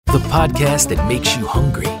the podcast that makes you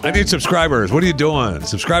hungry. I need subscribers. What are you doing?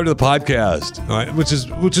 Subscribe to the podcast, all right, which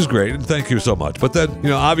is great, and thank you so much. But then,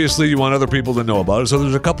 obviously you want other people to know about it, so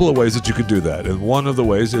there's a couple of ways that you can do that, and one of the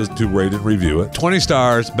ways is to rate and review it. 20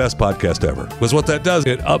 stars, best podcast ever. Because what that does,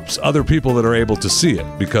 it ups other people that are able to see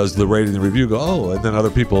it, because the rating and review go, oh, and then other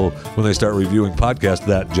people, when they start reviewing podcasts,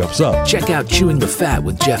 that jumps up. Check out Chewing the Fat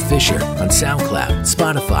with Jeff Fisher on SoundCloud,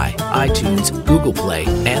 Spotify, iTunes, Google Play,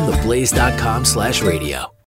 and theblaze.com/radio.